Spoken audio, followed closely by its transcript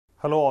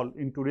Hello all,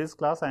 in today's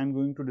class I am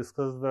going to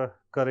discuss the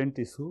current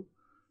issue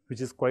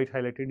which is quite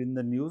highlighted in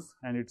the news,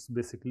 and it is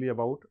basically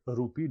about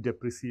rupee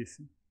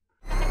depreciation.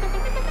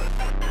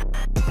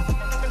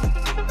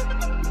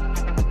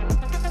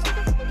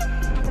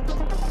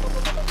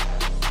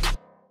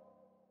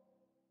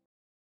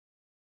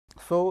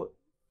 So,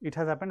 it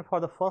has happened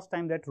for the first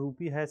time that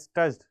rupee has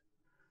touched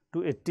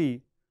to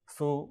 80.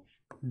 So,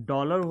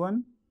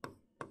 $1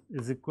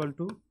 is equal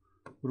to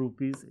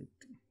rupees 80.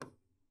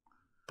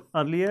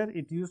 Earlier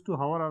it used to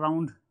hover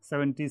around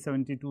 70,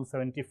 72,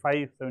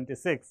 75,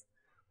 76,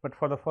 but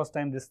for the first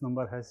time this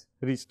number has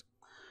reached.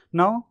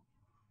 Now,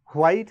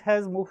 why it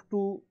has moved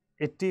to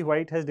 80, why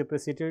it has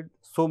depreciated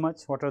so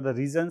much, what are the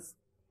reasons,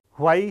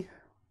 why,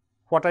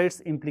 what are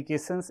its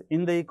implications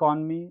in the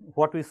economy,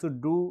 what we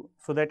should do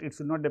so that it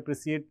should not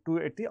depreciate to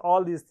 80,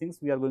 all these things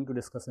we are going to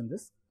discuss in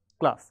this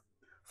class.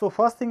 So,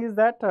 first thing is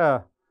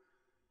that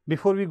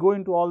before we go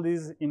into all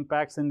these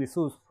impacts and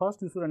issues,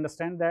 first you should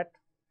understand that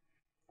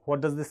what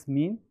does this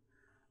mean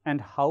and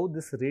how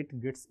this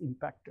rate gets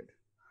impacted.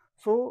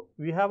 So,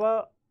 we have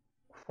a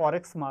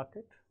forex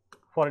market,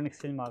 foreign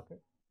exchange market,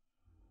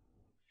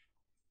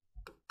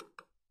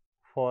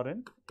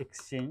 foreign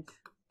exchange,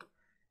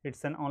 it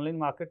is an online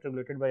market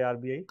regulated by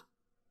RBI.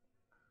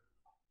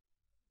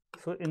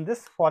 So, in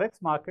this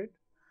forex market,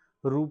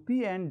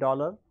 rupee and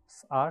dollars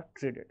are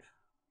traded,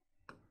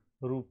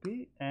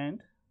 rupee and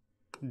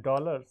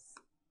dollars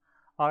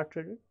are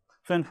traded.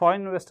 So, when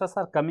foreign investors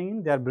are coming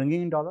in, they are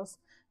bringing in dollars,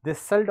 they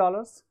sell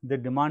dollars, they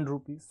demand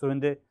rupees. So, when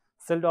they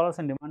sell dollars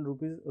and demand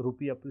rupees,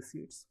 rupee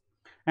appreciates.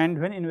 And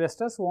when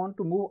investors want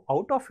to move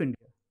out of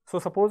India, so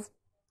suppose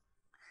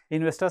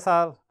investors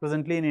are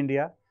presently in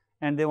India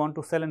and they want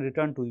to sell and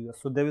return to US.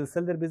 So, they will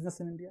sell their business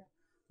in India,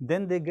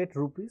 then they get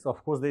rupees.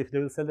 Of course, if they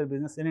will sell their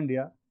business in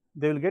India,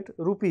 they will get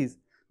rupees.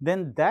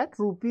 Then that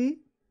rupee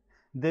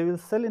they will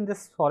sell in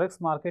this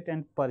forex market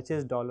and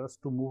purchase dollars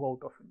to move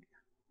out of India,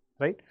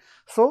 right.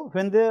 So,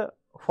 when the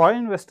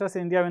foreign investors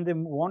in India, when they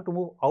want to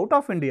move out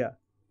of India,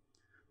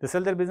 they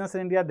sell their business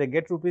in India, they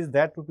get rupees,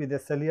 that rupee they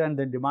sell here and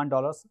then demand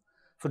dollars.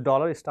 So,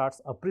 dollar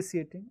starts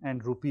appreciating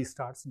and rupee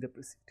starts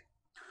depreciating.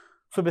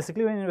 So,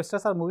 basically when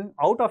investors are moving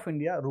out of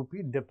India,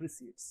 rupee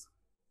depreciates,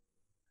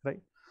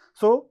 right.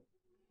 So,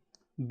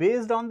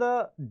 based on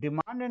the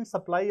demand and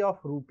supply of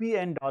rupee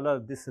and dollar,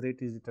 this rate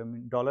is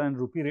determined, dollar and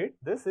rupee rate,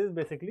 this is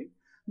basically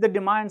the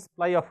demand and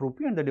supply of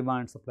rupee and the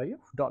demand and supply of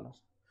dollar.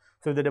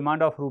 So, if the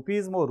demand of rupee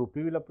is more,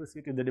 rupee will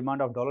appreciate. If the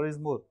demand of dollar is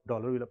more,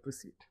 dollar will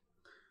appreciate.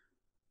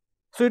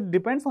 So, it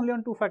depends only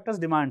on two factors,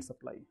 demand and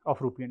supply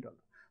of rupee and dollar.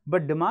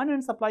 But demand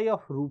and supply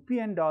of rupee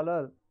and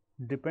dollar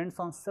depends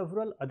on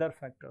several other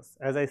factors.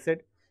 As I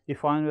said, if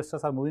foreign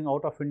investors are moving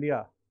out of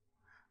India,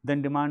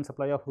 then demand and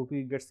supply of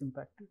rupee gets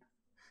impacted.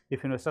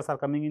 If investors are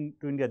coming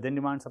into India, then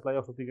demand and supply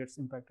of rupee gets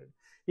impacted.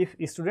 If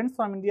students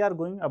from India are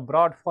going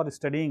abroad for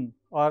studying,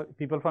 or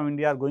people from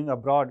India are going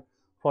abroad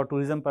for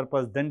tourism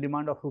purpose, then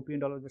demand of rupee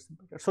and dollar gets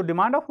impacted. So,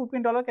 demand of rupee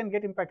and dollar can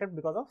get impacted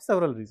because of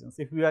several reasons.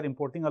 If we are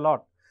importing a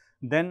lot,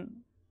 then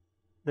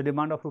the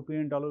demand of rupee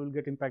and dollar will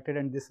get impacted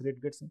and this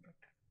rate gets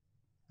impacted,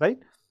 right.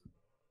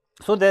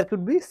 So, there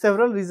could be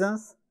several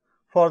reasons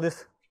for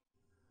this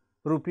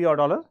rupee or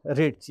dollar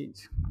rate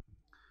change.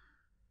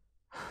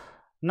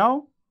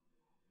 Now,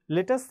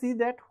 let us see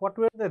that what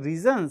were the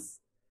reasons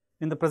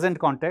in the present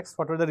context,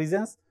 what were the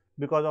reasons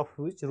because of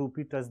which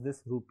rupee touched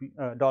this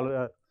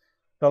dollar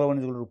 1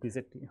 is equal to rupees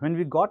 80. When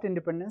we got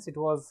independence, it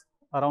was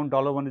around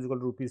 $1 is equal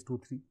to rupees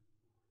 2-3.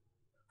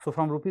 So,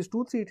 from rupees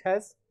 2-3 it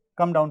has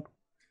come down to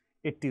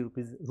 80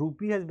 rupees.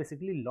 Rupee has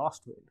basically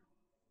lost value.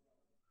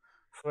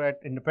 So,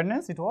 at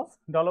independence it was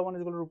 $1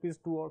 is equal to rupees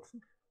 2 also.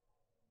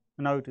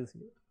 Now, it is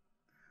here.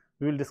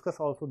 We will discuss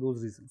also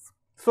those reasons.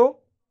 So,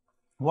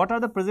 what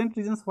are the present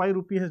reasons why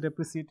rupee has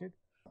depreciated?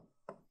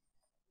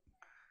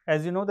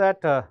 As you know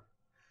that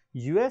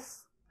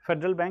US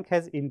Federal Bank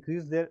has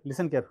increased their,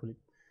 listen carefully,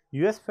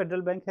 US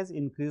Federal Bank has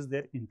increased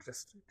their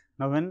interest rate.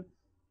 Now, when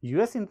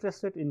US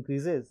interest rate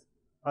increases,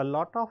 a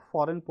lot of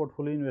foreign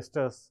portfolio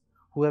investors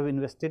who have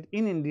invested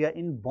in India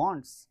in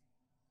bonds,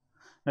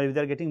 now if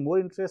they are getting more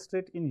interest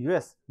rate in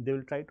US, they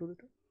will try to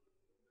return.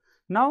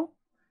 Now,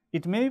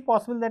 it may be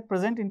possible that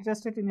present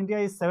interest rate in India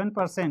is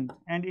 7%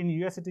 and in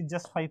US it is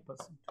just 5%.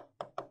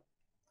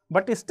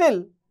 But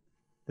still,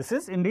 this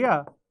is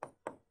India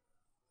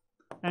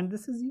and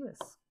this is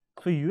US.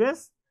 So,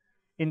 US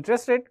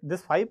interest rate,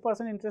 this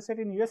 5% interest rate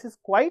in US is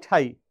quite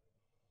high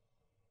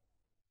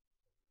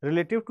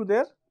relative to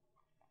their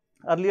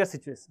earlier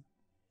situation.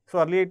 So,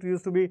 earlier it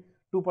used to be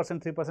 2%,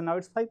 3%, now it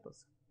is 5%.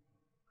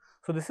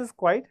 So, this is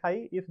quite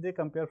high if they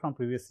compare from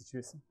previous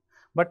situation,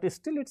 but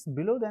still it is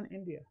below than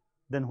India.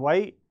 Then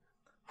why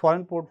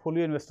foreign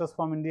portfolio investors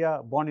from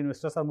India, bond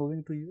investors are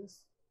moving to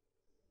US?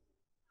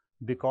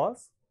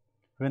 Because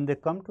when they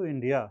come to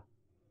India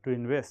to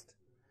invest,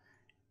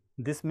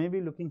 this may be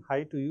looking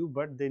high to you,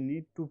 but they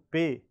need to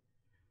pay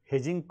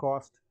hedging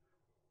cost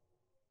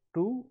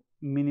to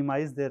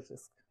minimize their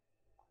risk,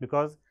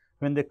 because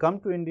when they come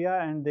to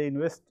India and they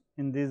invest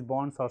in these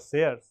bonds or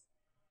shares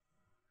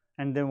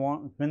and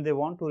when they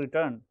want to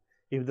return,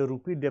 if the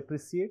rupee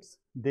depreciates,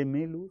 they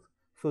may lose.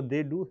 So,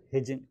 they do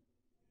hedging,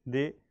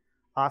 they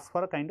ask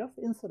for a kind of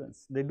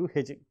insurance, they do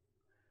hedging.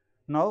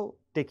 Now,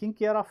 taking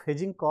care of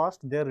hedging cost,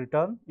 their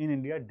return in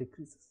India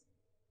decreases.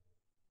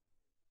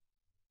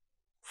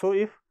 So,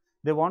 if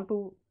they want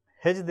to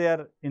hedge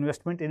their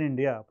investment in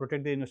India,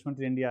 protect their investment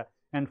in India,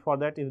 and for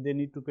that if they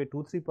need to pay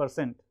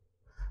 2-3%,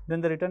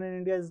 then the return in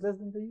India is less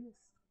than the US.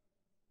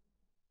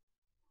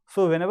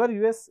 So, whenever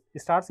US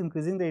starts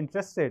increasing the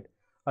interest rate,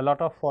 a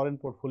lot of foreign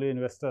portfolio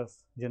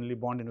investors, generally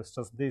bond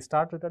investors, they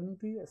start returning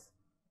to US.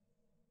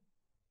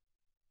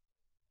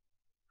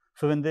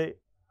 So, when they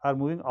are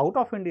moving out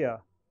of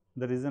India,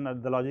 the reason,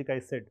 the logic I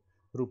said,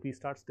 rupee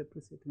starts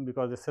depreciating,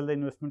 because they sell the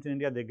investment in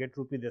India, they get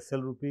rupee, they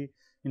sell rupee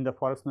in the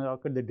forex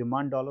market, they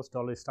demand dollars,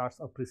 dollar starts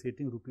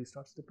appreciating, rupee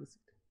starts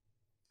depreciating.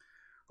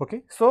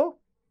 Okay. So,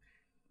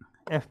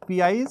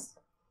 FPIs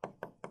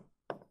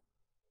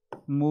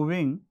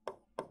moving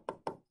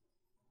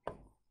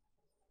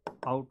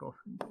out of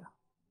India.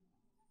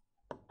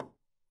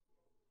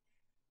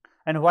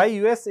 And why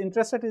US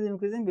interest rate is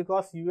increasing?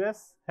 Because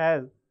US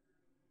has,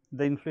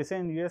 the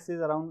inflation in US is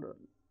around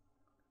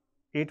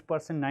 8%,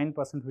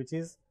 9%, which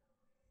is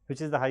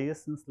the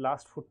highest since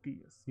last 40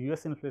 years.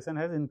 US inflation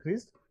has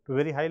increased to a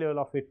very high level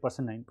of 8%,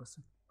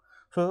 9%.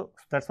 So,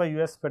 that is why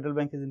US Federal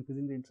Bank is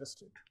increasing the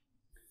interest rate.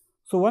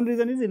 So, one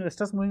reason is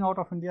investors moving out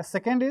of India.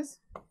 Second is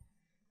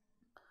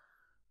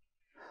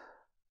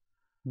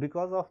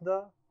because of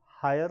the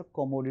higher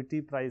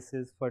commodity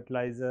prices,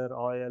 fertilizer,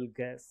 oil,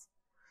 gas.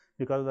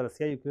 Because of the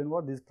Russia-Ukraine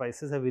war, these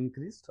prices have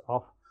increased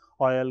of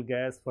oil,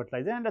 gas,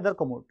 fertilizer and other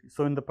commodities.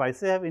 So, when the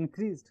prices have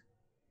increased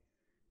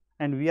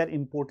and we are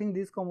importing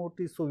these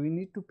commodities, so we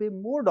need to pay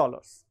more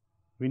dollars.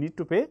 We need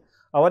to pay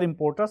our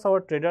importers,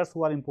 our traders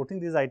who are importing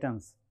these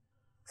items.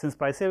 Since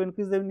prices have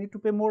increased, they will need to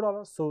pay more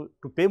dollars. So,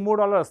 to pay more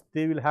dollars,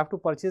 they will have to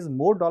purchase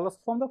more dollars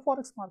from the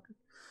forex market.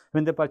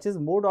 When they purchase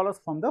more dollars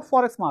from the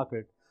forex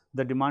market,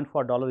 the demand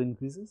for dollar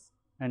increases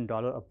and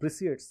dollar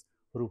appreciates,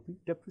 rupee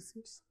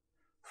depreciates.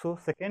 So,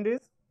 second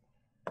is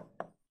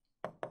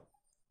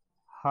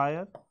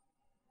higher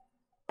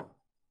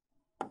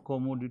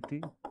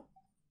commodity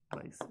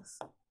prices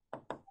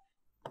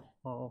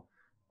of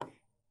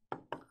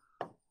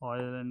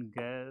oil and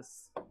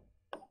gas,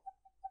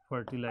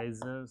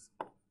 fertilizers,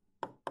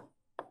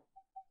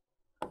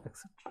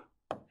 etc.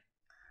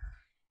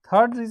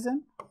 Third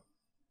reason,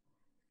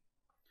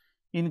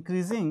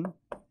 increasing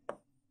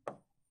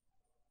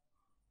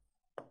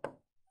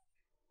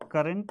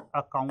current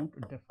account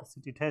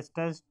deficit. It has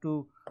touched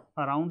to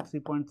around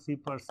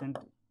 3.3%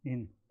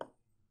 in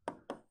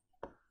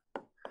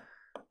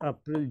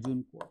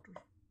April-June quarter.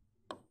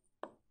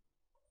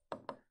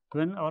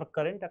 When our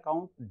current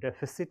account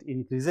deficit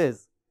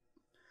increases,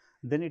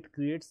 then it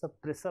creates a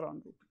pressure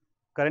on rupee.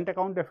 Current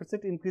account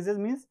deficit increases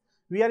means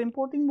we are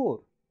importing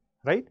more,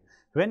 right?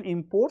 When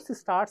imports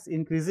starts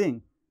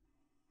increasing,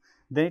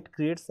 then it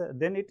creates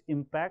then it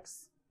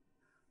impacts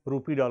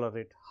rupee dollar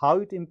rate. How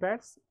it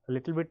impacts? A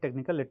little bit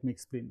technical, let me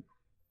explain.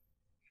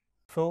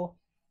 So,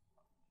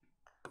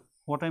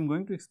 what I am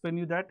going to explain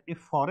you that if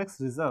forex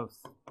reserves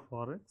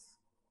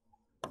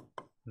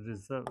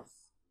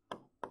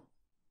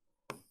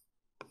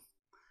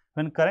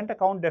when current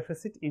account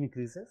deficit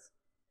increases,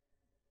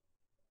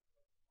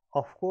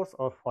 of course,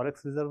 our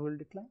forex reserve will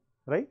decline,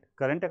 right?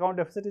 Current account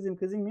deficit is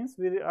increasing means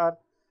we are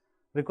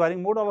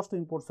requiring more dollars to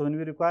import. So, when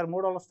we require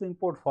more dollars to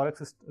import,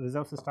 forex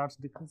reserves starts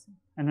decreasing,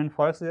 and when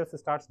forex reserves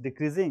starts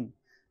decreasing,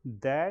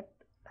 that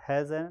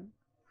has a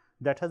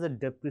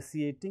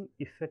depreciating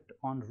effect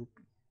on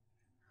rupee.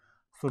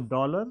 So,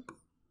 dollar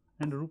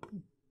and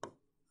rupee.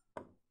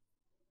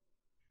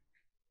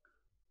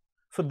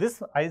 So,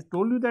 this I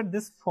told you that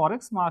this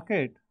forex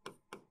market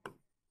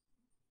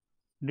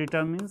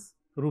determines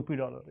rupee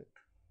dollar rate,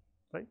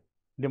 right?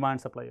 Demand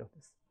supply of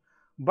this.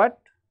 But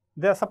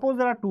suppose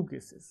there are two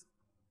cases.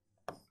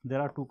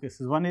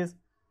 One is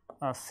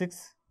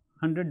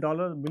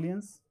 $600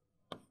 billions,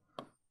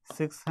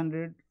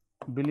 $600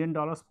 billion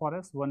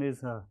forex. One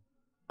is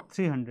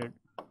 300.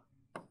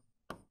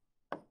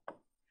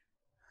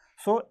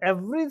 So,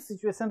 every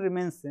situation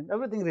remains same.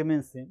 Everything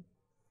remains same.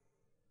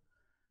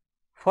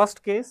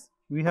 First case,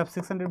 we have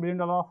 $600 billion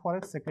of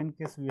forex. Second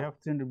case, we have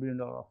 $300 billion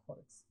of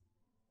forex.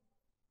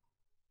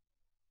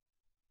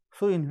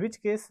 So, in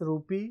which case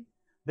rupee,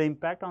 the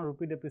impact on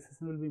rupee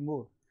depreciation will be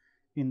more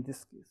in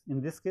this case. In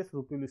this case,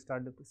 rupee will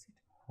start depreciating.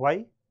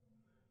 Why?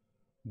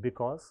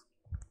 Because,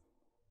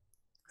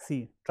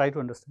 see, try to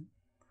understand.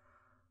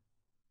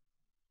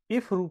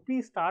 If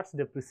rupee starts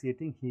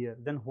depreciating here,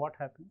 then what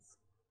happens?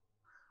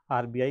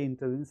 RBI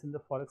intervenes in the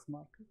forex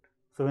market.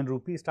 So, when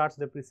rupee starts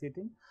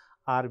depreciating,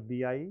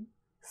 RBI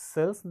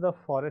sells the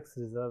forex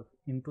reserve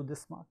into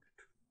this market.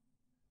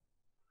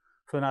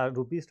 So, when our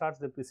rupee starts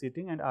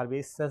depreciating and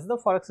RBI sells the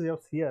forex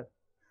reserves here,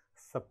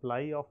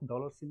 supply of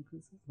dollars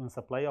increases. When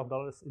supply of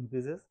dollars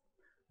increases,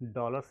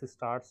 dollars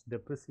starts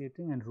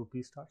depreciating and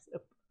rupee starts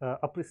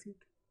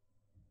appreciating.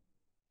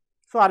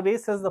 So, RBI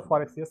sells the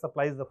forex here,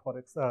 supplies the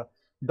forex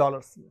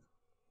dollars here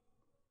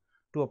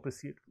to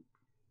appreciate rupee.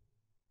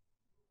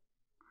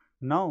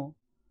 Now,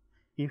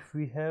 if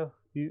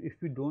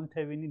we don't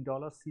have any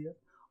dollars here,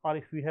 or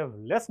if we have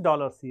less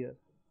dollars here,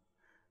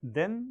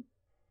 then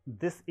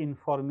this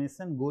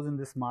information goes in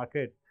this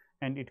market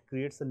and it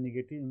creates a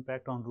negative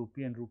impact on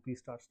rupee, and rupee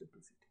starts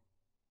depreciating.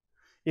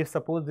 If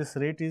suppose this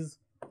rate is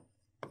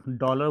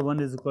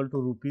 $1 is equal to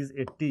rupees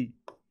 80.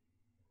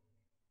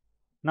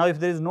 Now, if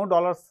there is no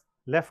dollars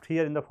left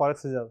here in the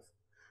forex reserves,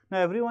 now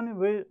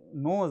everyone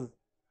knows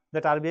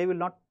that RBI will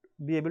not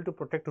be able to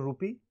protect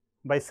rupee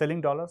by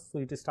selling dollars, so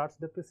it starts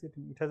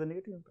depreciating. It has a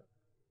negative impact.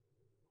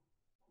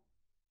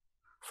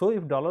 So,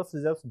 if dollars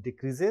reserves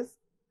decreases,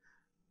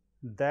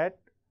 that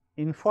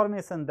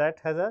information that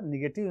has a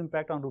negative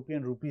impact on rupee,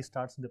 and rupee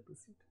starts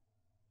depreciating,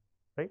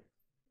 right.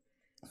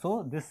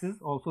 So, this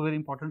is also very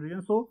important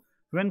reason. So,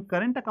 when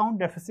current account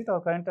deficit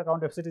or current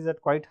account deficit is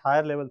at quite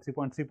higher level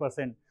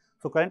 3.3%.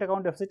 So, current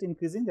account deficit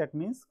increasing, that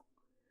means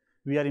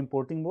we are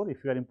importing more.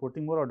 If we are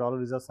importing more, our dollar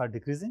reserves are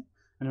decreasing,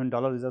 and when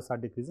dollar reserves are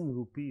decreasing,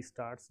 rupee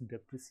starts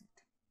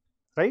depreciating,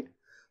 right.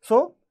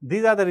 So,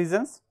 these are the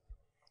reasons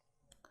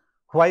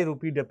why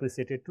rupee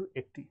depreciated to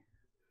 80.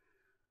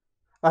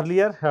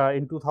 Earlier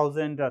in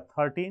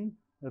 2013,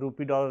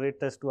 rupee dollar rate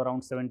touched to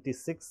around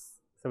 76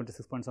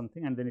 point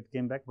something, and then it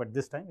came back, but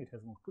this time it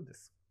has moved to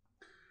this,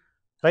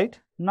 right.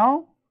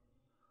 Now,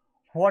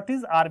 what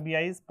is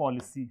RBI's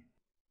policy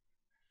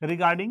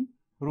regarding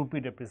rupee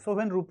depreciation? So,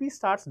 when rupee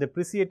starts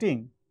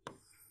depreciating,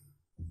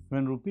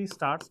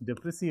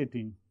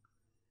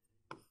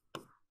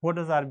 what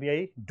does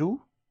RBI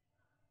do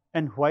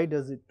and why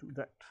does it do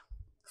that?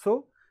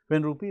 So,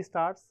 when rupee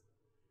starts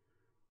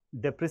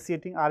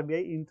depreciating,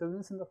 RBI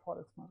intervenes in the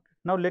forex market.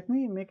 Now, let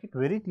me make it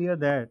very clear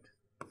that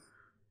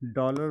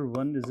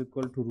 $1 is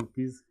equal to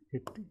rupees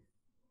 80.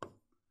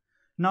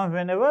 Now,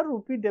 whenever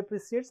rupee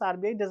depreciates,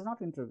 RBI does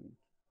not intervene.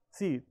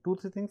 See,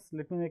 2-3 things,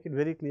 let me make it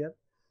very clear.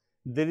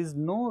 There is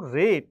no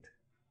rate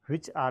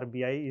which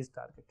RBI is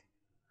targeting.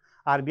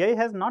 RBI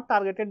has not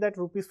targeted that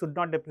rupees should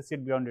not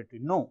depreciate beyond 80.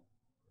 No,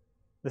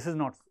 this is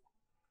not so.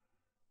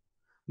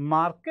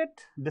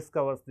 Market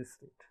discovers this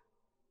rate.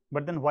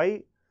 But then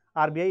why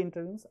RBI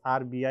intervenes?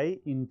 RBI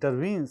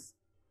intervenes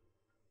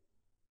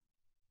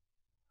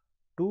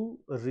to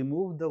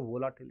remove the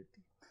volatility.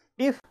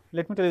 If,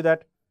 let me tell you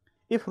that,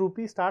 if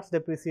rupee starts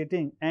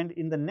depreciating and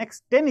in the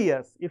next 10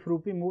 years, if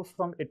rupee moves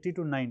from 80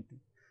 to 90,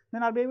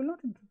 then RBI will not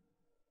intervene.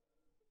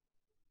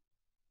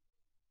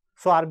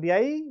 So,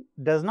 RBI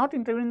does not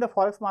intervene in the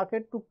forex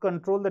market to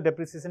control the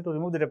depreciation, to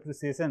remove the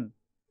depreciation,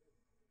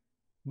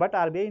 but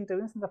RBI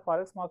intervenes in the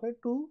forex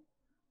market to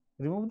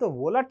remove the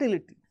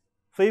volatility.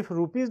 So, if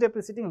rupee is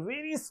depreciating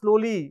very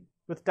slowly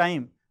with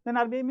time, then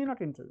RBI may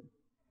not intervene.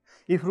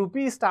 If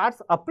rupee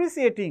starts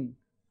appreciating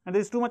and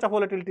there is too much of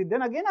volatility,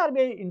 then again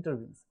RBI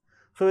intervenes.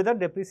 So, whether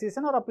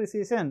depreciation or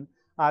appreciation,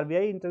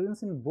 RBI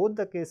intervenes in both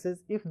the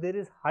cases if there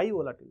is high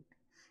volatility.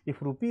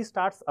 If rupee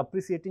starts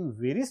appreciating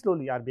very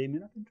slowly, RBI may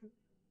not intervene.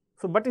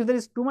 So, but if there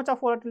is too much of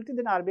volatility,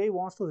 then RBI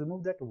wants to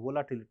remove that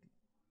volatility,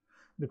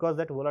 because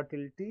that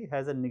volatility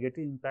has a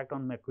negative impact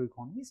on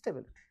macroeconomic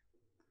stability.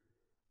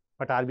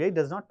 But RBI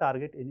does not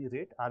target any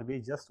rate,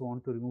 RBI just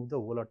wants to remove the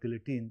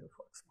volatility in the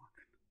forex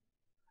market.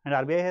 And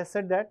RBI has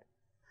said that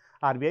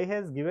RBI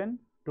has given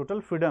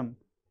total freedom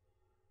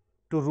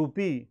to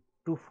rupee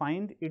to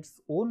find its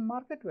own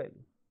market value.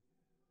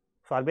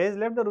 So, RBI has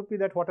left the rupee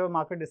that whatever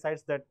market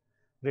decides, that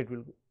rate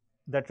will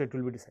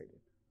be decided.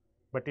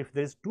 But if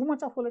there is too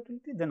much of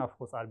volatility, then of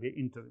course RBI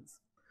intervenes.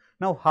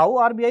 Now, how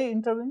RBI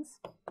intervenes?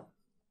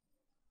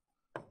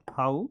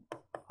 How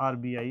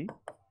RBI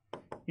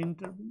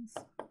intervenes?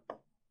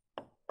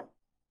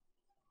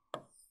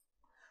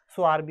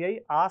 So,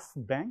 RBI asks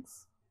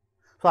banks.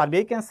 So,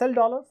 RBI can sell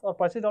dollars or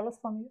purchase dollars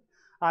from here.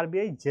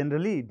 RBI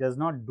generally does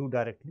not do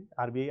directly.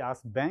 RBI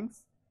asks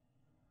banks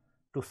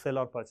to sell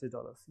or purchase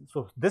dollars.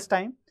 So, this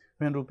time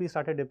when rupee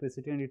started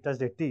depreciating and it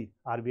touched 80,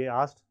 RBI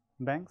asked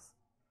banks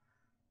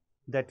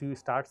that you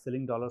start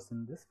selling dollars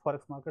in this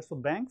forex market. So,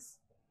 banks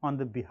on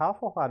the behalf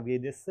of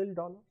RBI, they sell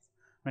dollars.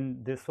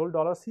 When they sold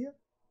dollars here,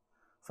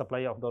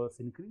 supply of dollars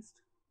increased,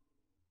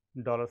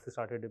 dollars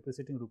started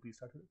depreciating, rupee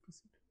started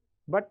depreciating,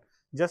 but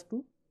just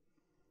to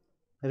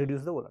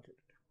reduce the volatility.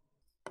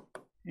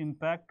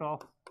 Impact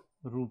of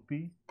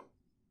rupee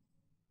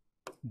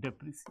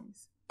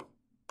depreciation.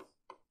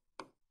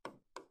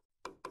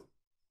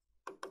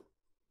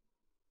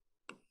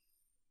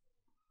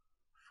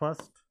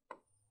 First,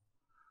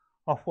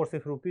 of course,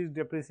 if rupee is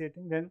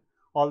depreciating, then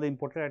all the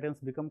imported items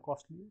become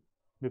costly,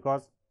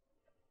 because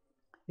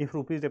if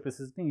rupee is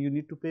depreciating, you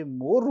need to pay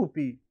more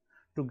rupee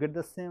to get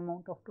the same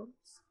amount of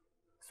dollars.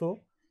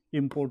 So,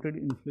 imported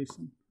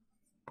inflation.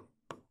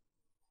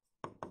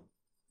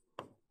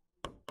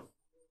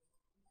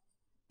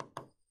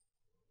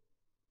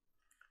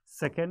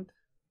 Second,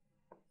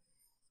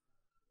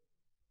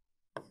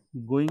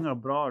 going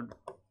abroad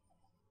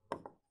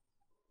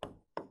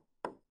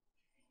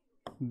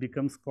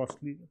becomes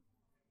costly.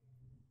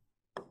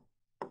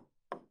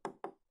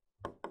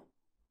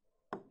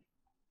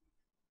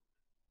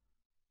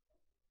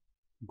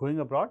 Going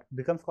abroad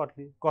becomes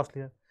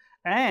costlier.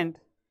 And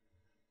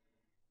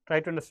try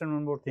to understand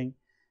one more thing.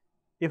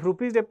 If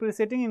rupee is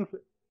depreciating,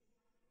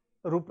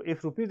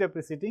 if rupee is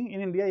depreciating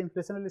in India,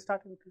 inflation will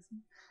start increasing,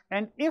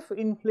 and if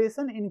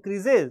inflation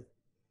increases,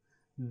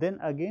 then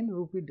again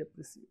rupee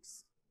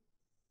depreciates.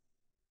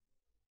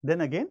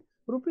 Then again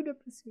rupee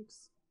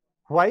depreciates.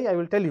 Why? I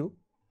will tell you.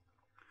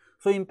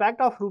 So,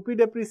 impact of rupee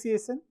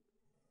depreciation,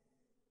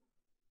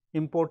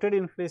 imported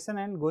inflation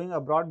and going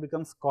abroad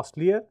becomes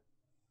costlier,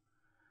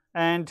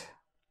 and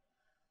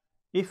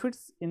if it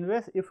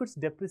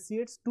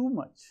depreciates too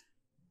much,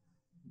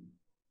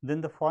 then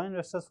the foreign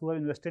investors who have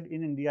invested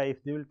in India,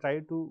 if they will try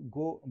to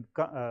go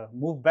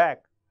move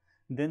back,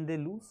 then they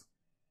lose.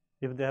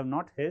 If they have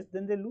not hedged,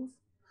 then they lose.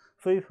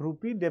 So, if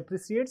rupee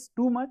depreciates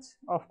too much,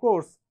 of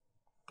course,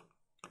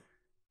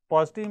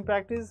 positive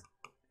impact is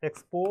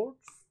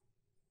exports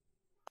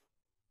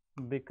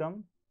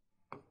become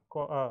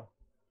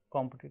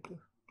competitive.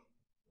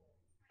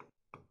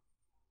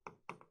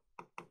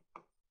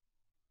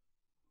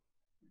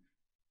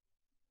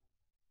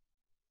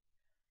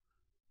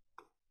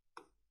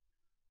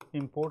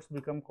 Imports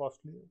become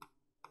costlier.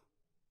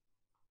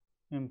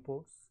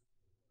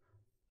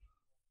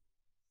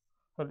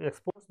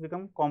 Exports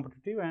become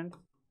competitive and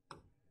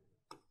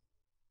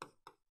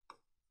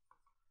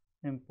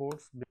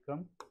imports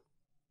become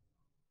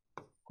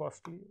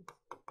costlier.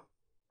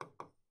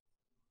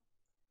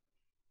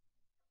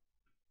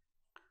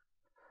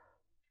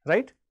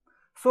 Right?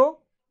 So,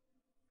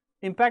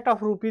 impact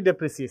of rupee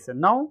depreciation.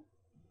 Now,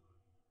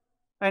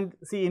 and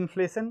see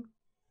inflation,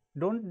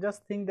 don't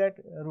just think that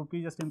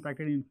rupee just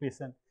impacted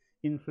inflation.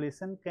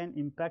 Inflation can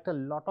impact a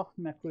lot of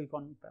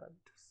macroeconomic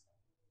parameters.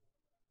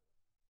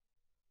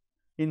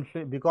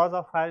 Because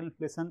of higher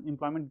inflation,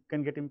 employment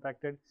can get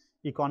impacted,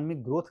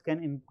 economic growth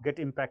can get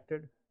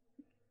impacted,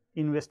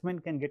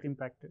 investment can get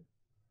impacted.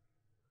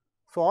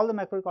 So, all the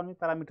macroeconomic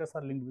parameters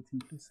are linked with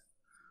inflation.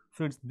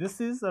 So,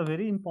 this is a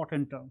very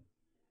important term.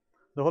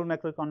 The whole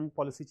macroeconomic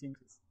policy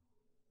changes.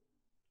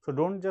 So,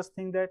 don't just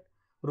think that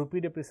rupee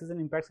depreciation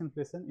impacts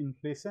inflation.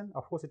 Inflation,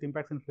 of course, it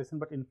impacts inflation,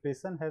 but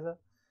inflation has a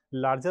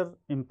larger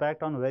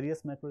impact on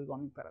various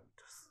macroeconomic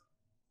parameters.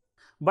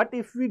 But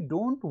if we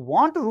don't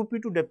want rupee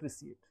to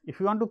depreciate, if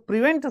we want to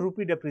prevent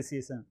rupee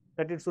depreciation,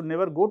 that it should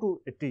never go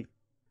to 80,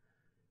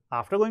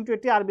 after going to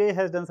 80, RBI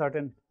has done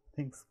certain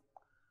things,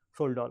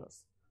 sold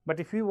dollars. But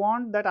if we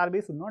want that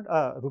RBI should not,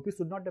 rupee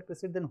should not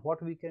depreciate, then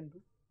what we can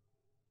do?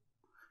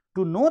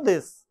 To know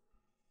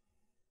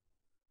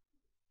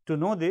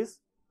this,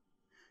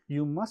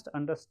 you must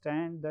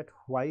understand that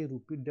why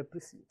rupee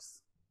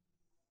depreciates.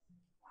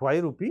 Why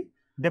rupee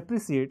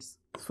depreciates?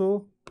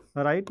 So,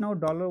 right now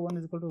 $1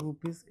 is equal to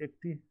rupees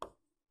 80.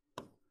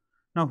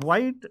 Now, why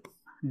it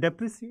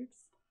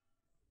depreciates?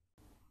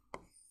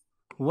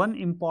 One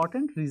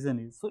important reason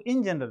is, so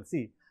in general,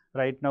 see,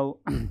 right now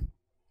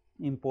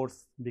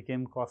imports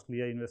became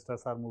costlier,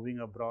 investors are moving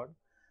abroad.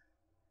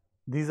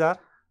 These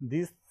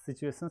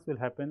situations will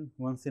happen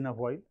once in a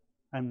while.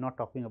 I am not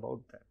talking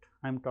about that.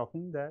 I am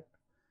talking that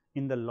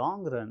in the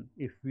long run,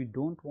 if we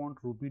don't want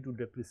rupee to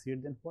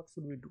depreciate, then what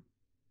should we do?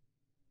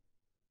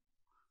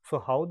 So,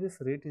 how this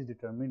rate is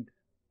determined?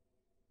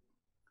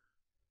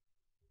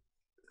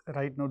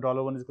 Right now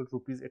 $1 is equal to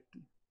rupees 80.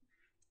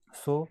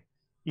 So,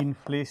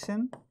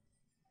 inflation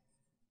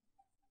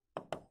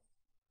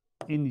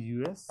in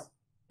US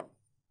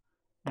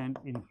and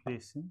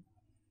inflation,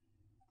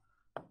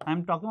 I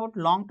am talking about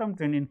long term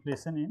trend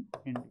inflation in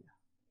India.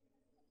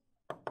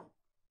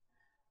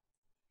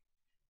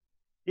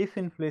 If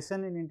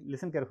inflation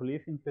listen carefully,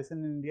 if inflation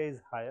in India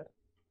is higher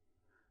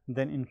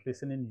than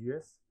inflation in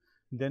US,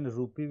 then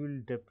rupee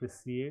will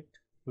depreciate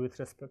with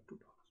respect to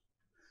dollar.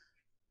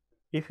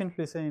 If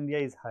inflation in India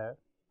is higher,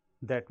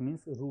 that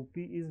means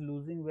rupee is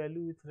losing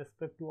value with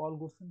respect to all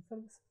goods and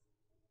services.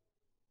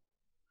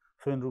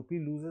 So, when rupee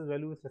loses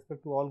value with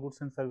respect to all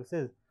goods and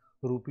services,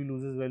 rupee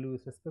loses value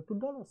with respect to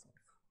dollars also.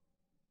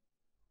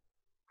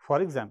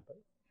 For example,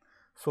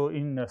 so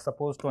in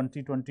suppose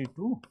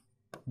 2022,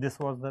 this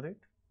was the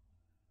rate.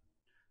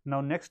 Now,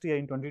 next year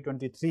in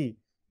 2023,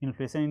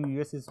 inflation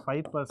in US is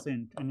 5%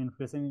 and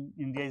inflation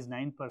in India is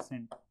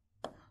 9%.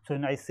 So,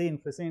 when I say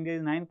inflation in India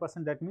is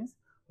 9%, that means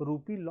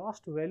rupee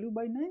lost value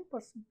by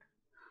 9%,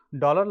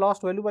 dollar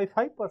lost value by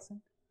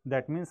 5%.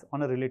 That means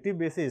on a relative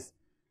basis,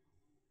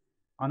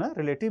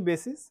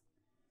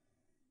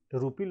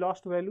 rupee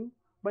lost value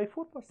by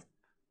 4%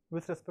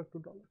 with respect to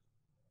dollar.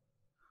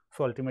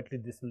 So, ultimately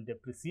this will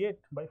depreciate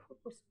by 4%,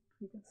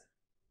 you can say.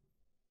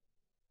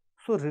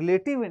 So,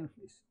 relative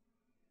inflation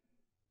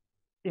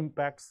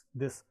impacts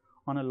this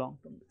on a long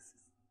term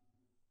basis,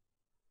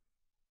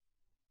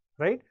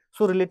 right.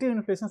 So, relative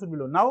inflation should be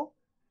low. Now,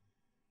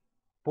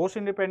 post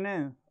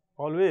independence,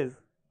 always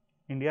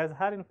India has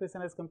higher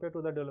inflation as compared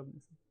to the developed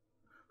nation.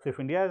 So, if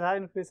India has higher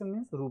inflation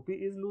means rupee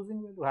is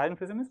losing value, higher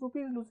inflation means rupee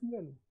is losing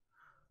value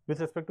with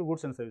respect to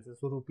goods and services.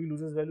 So, rupee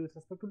loses value with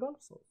respect to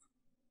dollars also.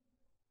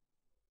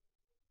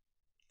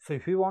 So,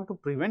 if we want to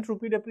prevent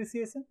rupee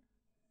depreciation,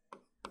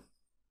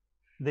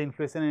 the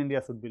inflation in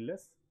India should be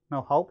less.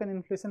 Now, how can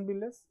inflation be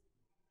less?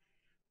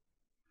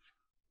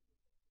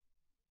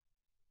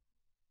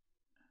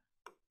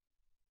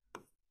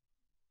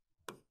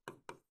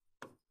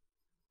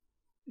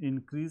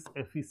 increase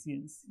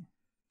efficiency,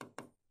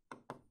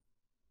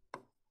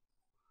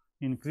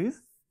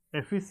 increase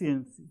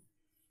efficiency,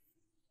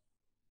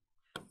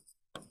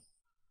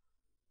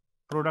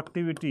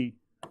 productivity,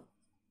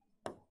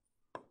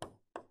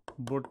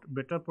 but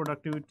better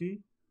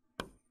productivity,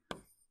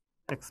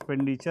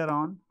 expenditure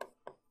on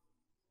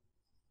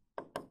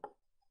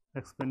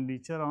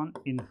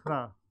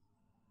infra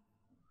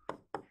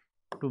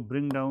to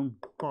bring down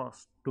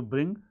cost,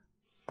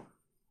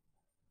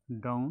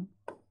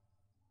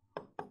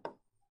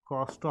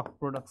 cost of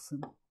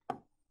production.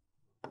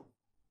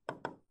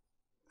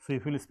 So,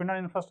 if you will spend on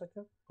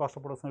infrastructure, cost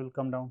of production will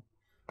come down.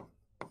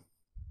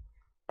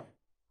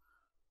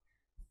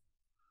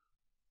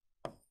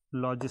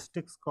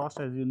 Logistics cost,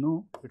 as you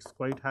know, it is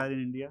quite higher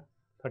in India,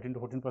 13 to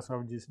 14%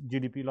 of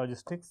GDP.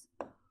 Logistics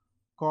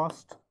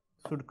cost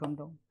should come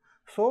down.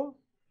 So,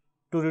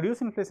 to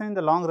reduce inflation in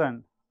the long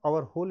run,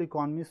 our whole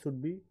economy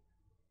should be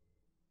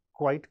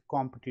quite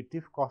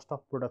competitive. Cost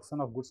of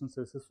production of goods and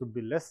services should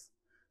be less,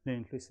 the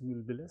inflation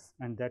will be less,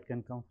 and that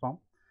can come from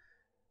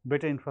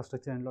better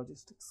infrastructure and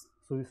logistics.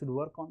 So, we should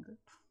work on that,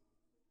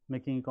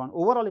 making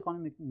overall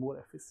economy more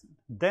efficient.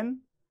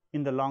 Then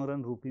in the long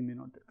run, rupee may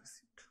not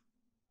depreciate,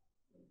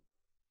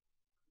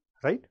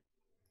 right?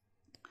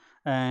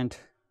 And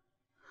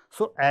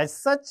so, as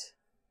such,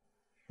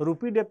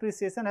 rupee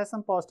depreciation has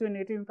some positive and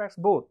negative impacts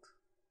both.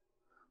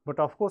 But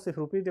of course, if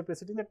rupee is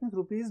depreciating, that means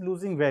rupee is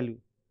losing value.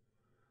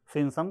 So,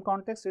 in some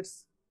context, it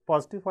is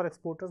positive for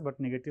exporters, but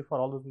negative for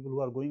all those people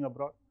who are going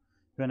abroad.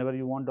 Whenever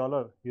you want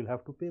dollar, you will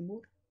have to pay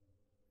more,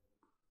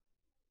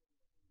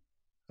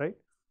 right?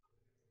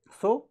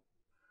 So,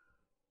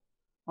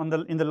 in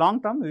the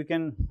long term, we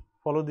can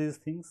follow these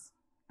things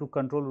to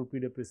control rupee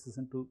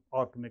depreciation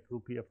or to make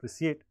rupee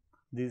appreciate.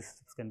 These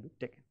steps can be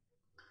taken.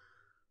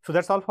 So,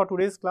 that is all for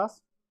today's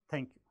class.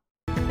 Thank you.